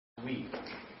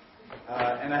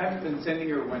And I haven't been sending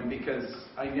her one because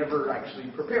I never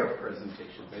actually prepare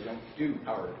presentations. I don't do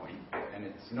PowerPoint, and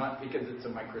it's not because it's a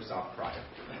Microsoft product.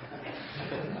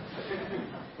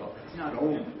 Well, it's not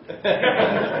owned.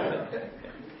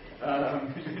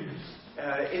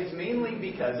 It's mainly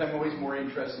because I'm always more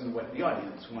interested in what the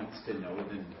audience wants to know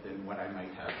than what I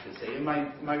might have to say. And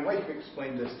my wife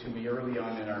explained this to me early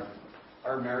on in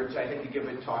our marriage. I had to give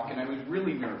a talk, and I was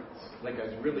really nervous. I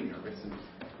was really nervous.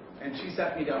 And she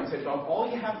sat me down and said, Bob,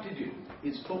 all you have to do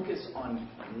is focus on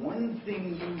one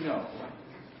thing you know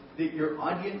that your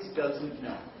audience doesn't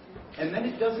know. And then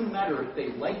it doesn't matter if they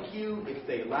like you, if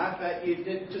they laugh at you,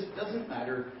 it just doesn't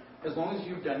matter as long as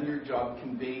you've done your job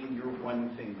conveying your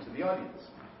one thing to the audience.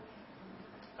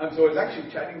 So I was actually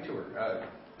chatting to her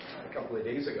a couple of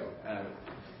days ago.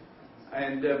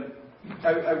 And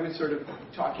I was sort of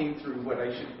talking through what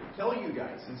I should tell you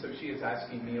guys. And so she is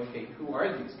asking me, okay, who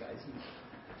are these guys?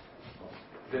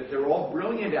 That they're all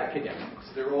brilliant academics.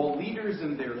 They're all leaders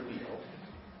in their field.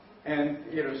 And,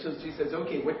 so she says,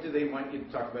 okay, what do they want you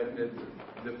to talk about?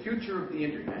 The future of the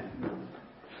internet.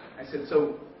 I said,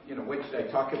 so, what should I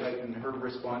talk about? And her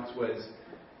response was,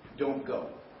 don't go.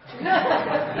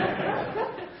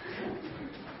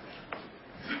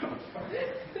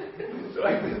 So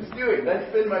I've been stewing. That's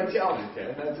been my challenge,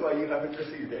 and that's why you haven't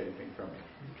received anything from me.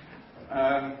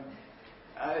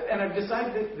 And I've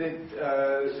decided that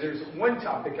there's one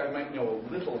topic I might know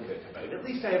a little bit about. At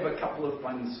least I have a couple of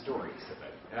fun stories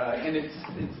about. And it's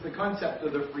the concept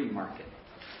of the free market.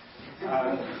 The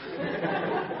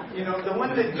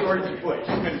one that George Bush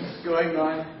was going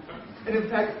on. And in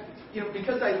fact,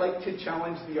 because I like to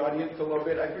challenge the audience a little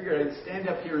bit, I figured I'd stand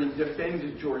up here and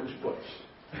defend George Bush.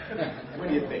 What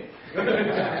do you think?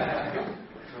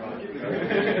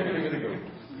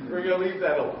 We're going to leave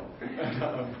that alone.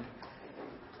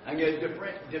 I'm going to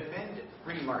defend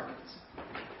free markets.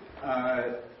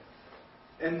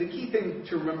 And the key thing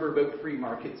to remember about free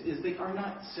markets is they are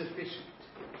not sufficient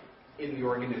in the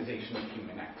organization of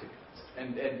human activities.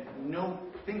 And no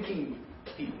thinking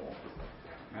people,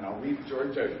 and I'll leave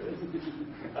George out of this,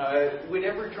 would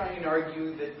ever try and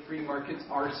argue that free markets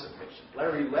are sufficient.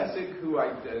 Larry Lessig, who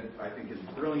I think is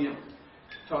brilliant,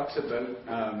 talks about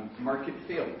market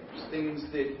failures, things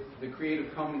that the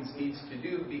Creative Commons needs to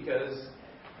do because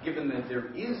given that there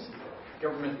is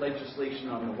government legislation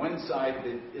on the one side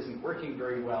that isn't working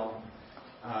very well,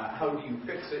 how do you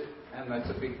fix it? And that's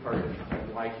a big part of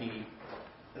why he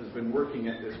has been working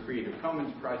at this Creative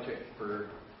Commons project for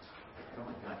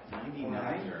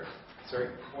 99 years. Sorry?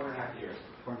 4.5 years.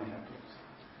 4.5 years.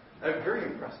 I'm very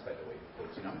impressed, by the way,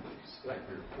 with those numbers. Like,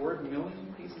 there are 4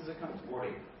 million pieces of content? 40.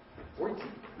 14?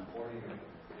 No. 40 million.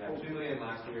 Yeah, 2 million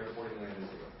last year, 40 million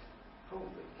this year.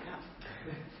 Holy cow.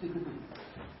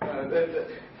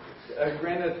 I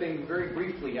ran a thing very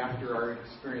briefly after our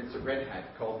experience at Red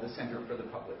Hat called the Center for the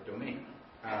Public Domain.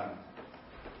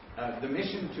 The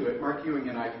mission to it, Mark Ewing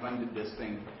and I funded this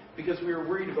thing because we were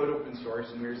worried about open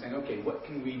source and we were saying, okay, what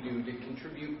can we do to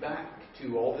contribute back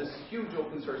to all this huge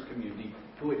open source community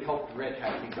who had helped Red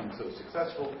Hat become so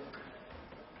successful?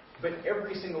 But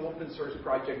every single open source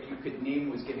project you could name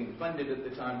was getting funded at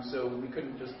the time, so we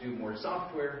couldn't just do more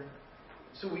software.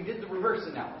 So we did the reverse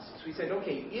analysis. We said,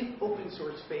 okay, if open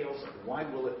source fails, why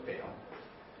will it fail?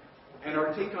 And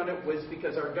our take on it was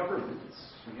because our governments,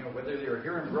 whether they're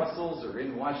here in Brussels or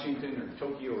in Washington or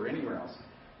Tokyo or anywhere else,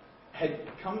 had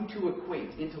come to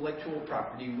equate intellectual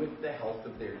property with the health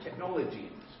of their technology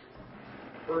industry.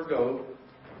 Ergo,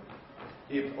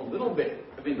 if a little bit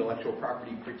of intellectual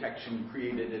property protection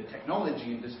created a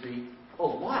technology industry, a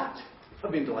lot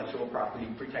of intellectual property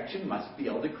protection must be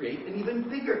able to create an even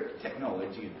bigger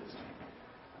technology industry.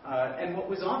 And what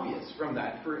was obvious from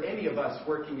that for any of us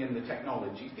working in the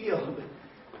technology field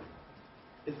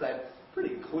is that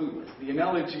pretty clueless. The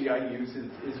analogy I use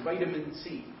is vitamin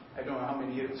C. I don't know how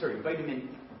many, vitamin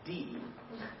D.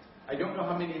 I don't know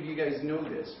how many of you guys know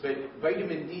this, but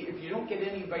vitamin D, if you don't get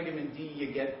any vitamin D,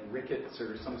 you get rickets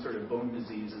or some sort of bone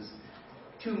diseases.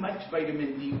 Too much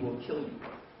vitamin D will kill you.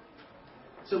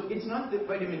 So it's not that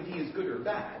vitamin D is good or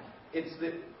bad, it's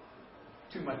that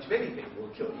too much of anything will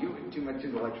kill you, and too much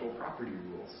intellectual property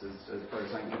rules, as far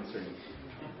as I'm concerned,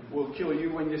 will kill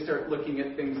you when you start looking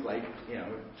at things like,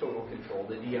 total control,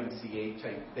 the DMCA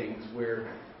type things, where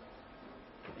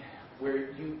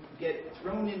you get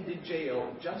thrown into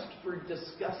jail just for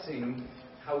discussing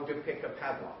how to pick a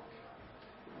padlock,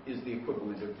 is the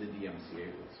equivalent of the DMCA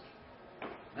rules.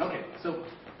 Okay, so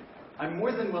I'm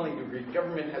more than willing to agree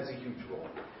government has a huge role.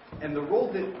 And the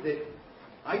role that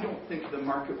I don't think the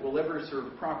market will ever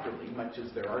serve properly, much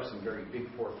as there are some very big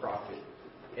for-profit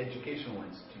educational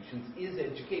institutions, is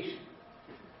education.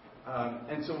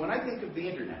 And so when I think of the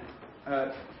internet,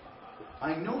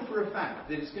 I know for a fact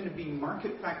that it's going to be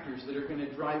market factors that are going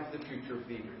to drive the future of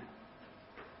the internet.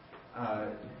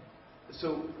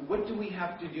 So what do we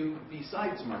have to do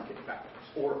besides market factors,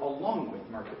 or along with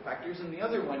market factors? And the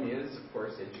other one is, of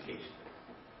course, education.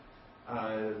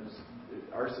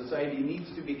 Our society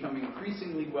needs to become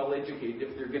increasingly well educated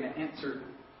if they're going to answer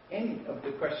any of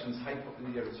the questions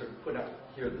sort of put up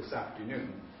here this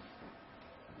afternoon.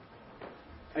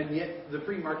 And yet the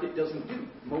free market doesn't do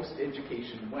most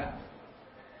education well.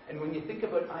 And when you think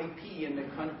about IP in the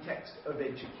context of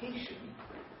education,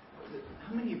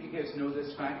 how many of you guys know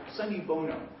this fact? Sonny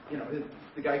Bono,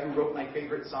 the guy who wrote my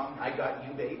favorite song, I Got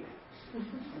You, Babe.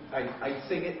 I'd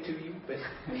sing it to you, but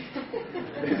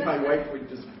my wife would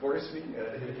divorce me.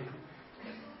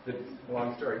 That's a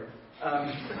long story.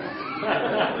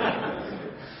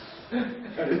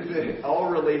 All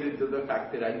related to the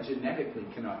fact that I genetically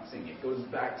cannot sing. It goes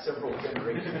back several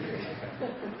generations.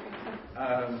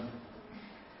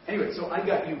 Anyway, so I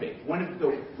Got You, Babe, one of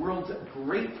the world's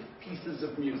great pieces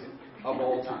of music of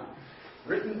all time,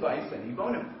 written by Sonny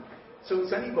Bono. So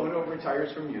Sonny Bono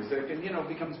retires from music and,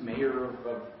 becomes mayor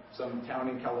of some town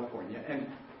in California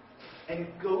and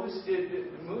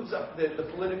moves up the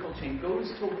political chain,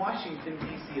 goes to Washington,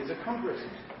 D.C. as a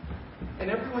congressman. And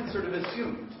everyone sort of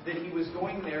assumed that he was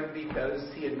going there because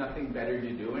he had nothing better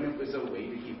to do and it was a way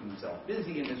to keep himself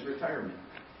busy in his retirement.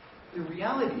 The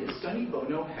reality is Sonny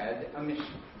Bono had a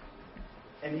mission.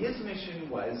 And his mission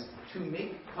was to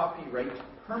make copyright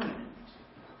permanent.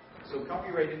 So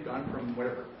copyright had gone from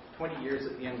 20 years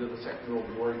at the end of the Second World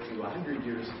War to 100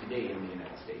 years today in the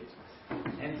United States.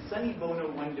 And Sonny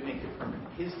Bono wanted to make it permanent.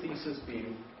 His thesis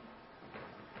being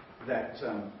that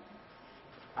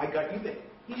I Got You, Babe.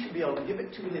 He should be able to give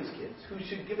it to his kids, who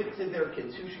should give it to their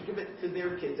kids, who should give it to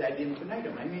their kids ad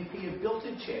infinitum. I mean, if he had built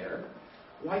a chair,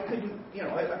 why couldn't,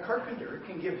 a carpenter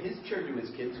can give his chair to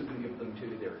his kids, who can give them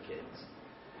to their kids.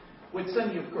 What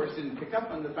Sonny, of course, didn't pick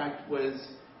up on the fact was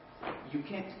you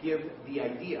can't give the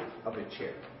idea of a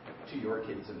chair to your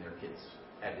kids and their kids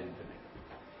ad infinitum.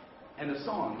 And a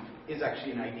song is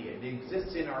actually an idea. It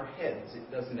exists in our heads. It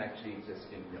doesn't actually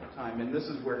exist in real time. And this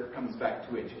is where it comes back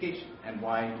to education and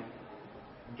why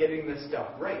getting this stuff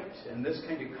right and this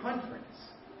kind of conference,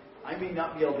 I may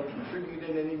not be able to contribute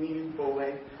in any meaningful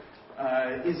way,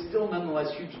 is still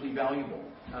nonetheless hugely valuable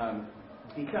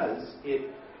because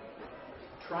it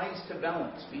tries to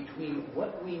balance between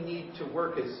what we need to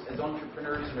work as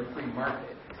entrepreneurs in a free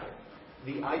market,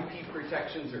 the IP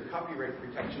protections or copyright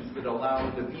protections that allow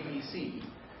the BBC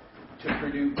to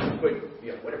put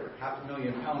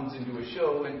 £500,000 into a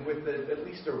show, and with at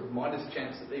least a modest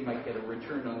chance that they might get a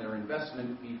return on their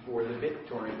investment before the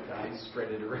BitTorrent guys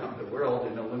spread it around the world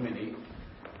and eliminate,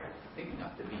 maybe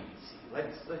not the BBC.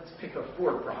 Let's pick a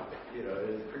for-profit,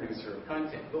 producer of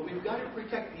content. But we've got to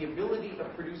protect the ability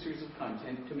of producers of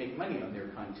content to make money on their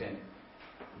content.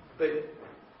 But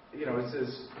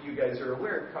as you guys are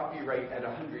aware, copyright at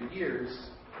 100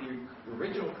 years, the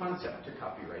original concept to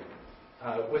copyright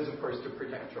was, of course, to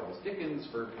protect Charles Dickens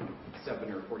for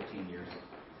 7 or 14 years.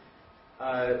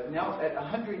 Now, at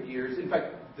 100 years, in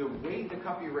fact, the way the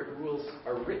copyright rules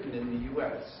are written in the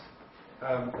U.S.,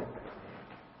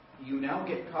 you now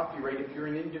get copyright if you're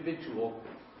an individual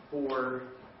for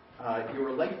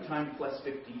your lifetime plus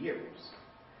 50 years.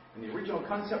 And the original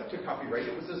concept to copyright,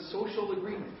 it was a social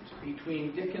agreement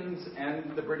between Dickens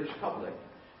and the British public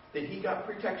that he got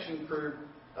protection for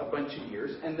a bunch of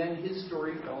years, and then his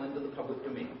story fell into the public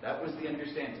domain. That was the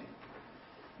understanding.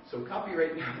 So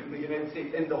copyright now in the United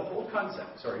States, and the whole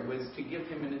concept, was to give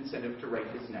him an incentive to write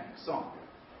his next song.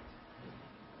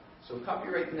 So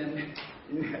copyright in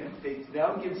the United States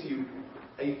now gives you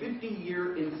a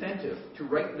 50-year incentive to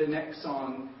write the next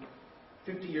song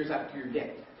 50 years after you're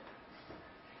dead.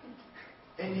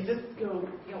 And you just go,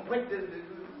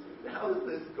 how is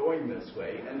this going this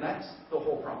way? And that's the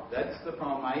whole problem. That's the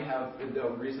problem I have, the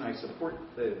reason I support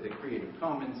the Creative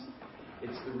Commons.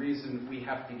 It's the reason we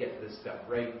have to get this stuff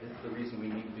right. It's the reason we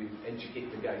need to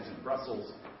educate the guys in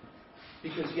Brussels.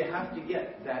 Because you have to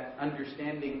get that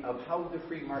understanding of how the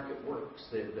free market works,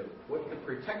 what the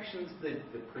protections that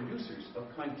the producers of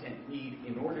content need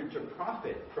in order to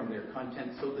profit from their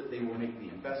content so that they will make the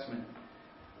investment,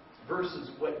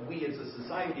 versus what we as a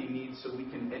society need so we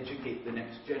can educate the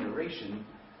next generation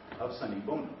of Sonny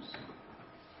Bonos.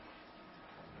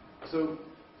 So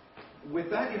with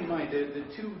that in mind, the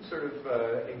two sort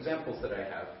of examples that I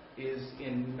have is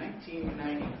in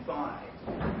 1995,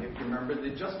 if you remember,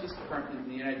 the Justice Department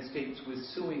in the United States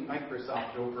was suing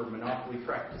Microsoft over monopoly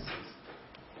practices.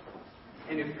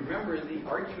 And if you remember, the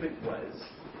argument was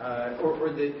or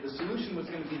the solution was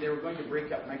going to be they were going to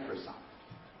break up Microsoft.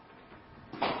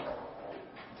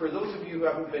 For those of you who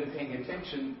haven't been paying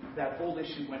attention, that whole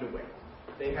issue went away.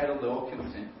 They had a little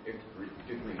consent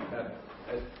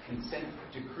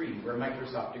decree where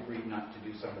Microsoft agreed not to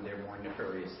do some of their more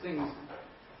nefarious things.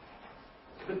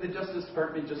 But the Justice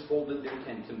Department just folded their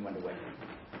tent and went away.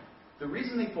 The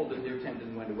reason they folded their tent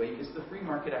and went away is the free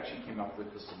market actually came up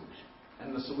with the solution.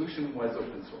 And the solution was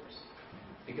open source.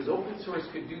 Because open source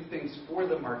could do things for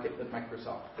the market that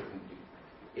Microsoft couldn't do.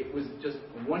 It was just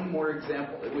one more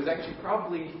example. It was actually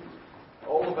probably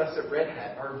all of us at Red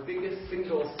Hat, our biggest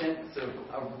single sense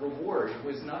of reward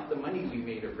was not the money we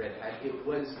made at Red Hat. It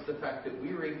was the fact that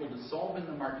we were able to solve in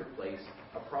the marketplace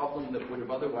a problem that would have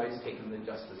otherwise taken the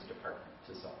Justice Department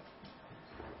to solve.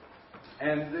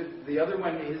 And the other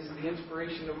one is the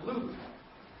inspiration of Lulu,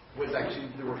 was actually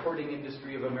the recording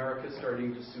industry of America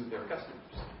starting to sue their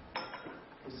customers.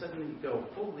 You suddenly go,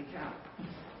 holy cow.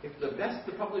 If the best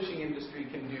the publishing industry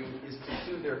can do is to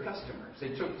sue their customers,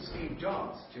 it took Steve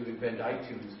Jobs to invent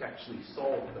iTunes to actually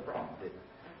solve the problem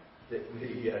that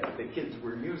the kids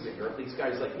were using, or at least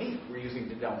guys like me were using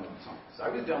to download songs. I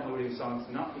was downloading songs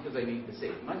not because I needed to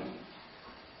save money,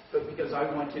 but because I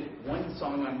wanted one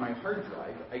song on my hard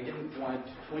drive. I didn't want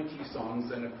 20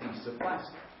 songs on a piece of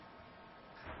plastic.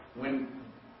 When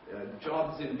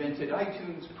Jobs invented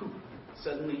iTunes, poof,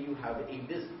 suddenly you have a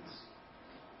business.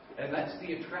 And that's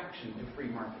the attraction to free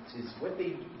markets, is what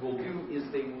they will do is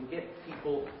they will get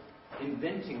people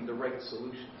inventing the right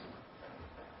solutions.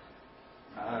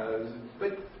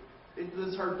 But it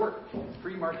is hard work.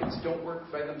 Free markets don't work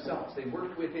by themselves. They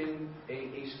work within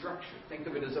a structure. Think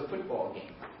of it as a football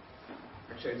game.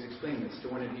 Actually, I was explaining this to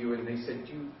one of you, and they said,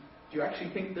 do you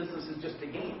actually think business is just a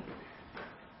game?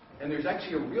 And there's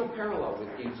actually a real parallel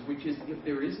with games, which is if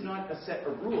there is not a set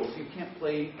of rules, you can't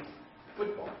play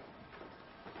football.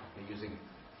 Using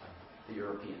the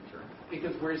European term,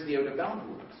 because where's the out-of-bound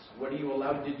rules? What are you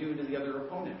allowed to do to the other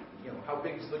opponent? How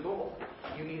big's the goal?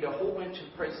 You need a whole bunch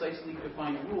of precisely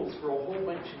defined rules for a whole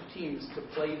bunch of teams to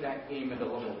play that game at a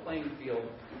level playing field.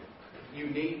 You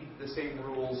need the same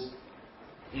rules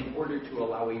in order to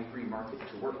allow a free market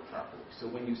to work properly. So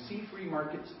when you see free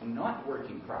markets not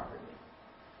working properly,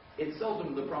 it's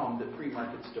seldom the problem that free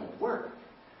markets don't work.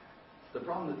 The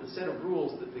problem that the set of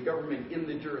rules that the government in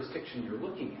the jurisdiction you're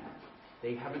looking at,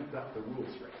 they haven't got the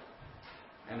rules right.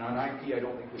 And on IP, I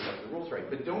don't think we have the rules right.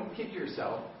 But don't kid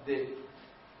yourself that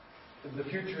the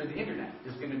future of the internet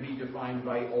is going to be defined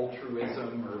by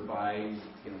altruism or by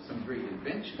some great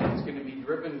invention. It's going to be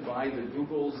driven by the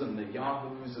Googles and the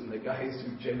Yahoos and the guys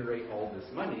who generate all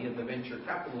this money and the venture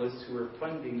capitalists who are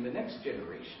funding the next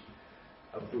generation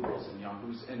of Googles and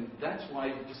Yahoos. And that's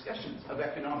why discussions of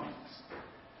economics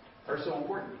are so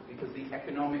important, because the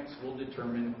economics will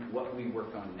determine what we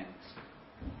work on next.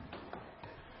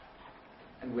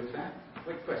 And with that,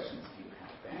 what questions do you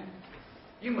have, Ben?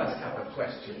 You must have a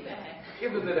question,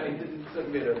 given that I didn't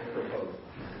submit a proposal.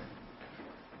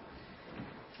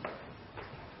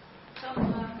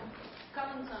 Some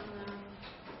comments on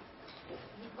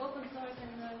the open source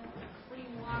and the free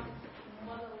market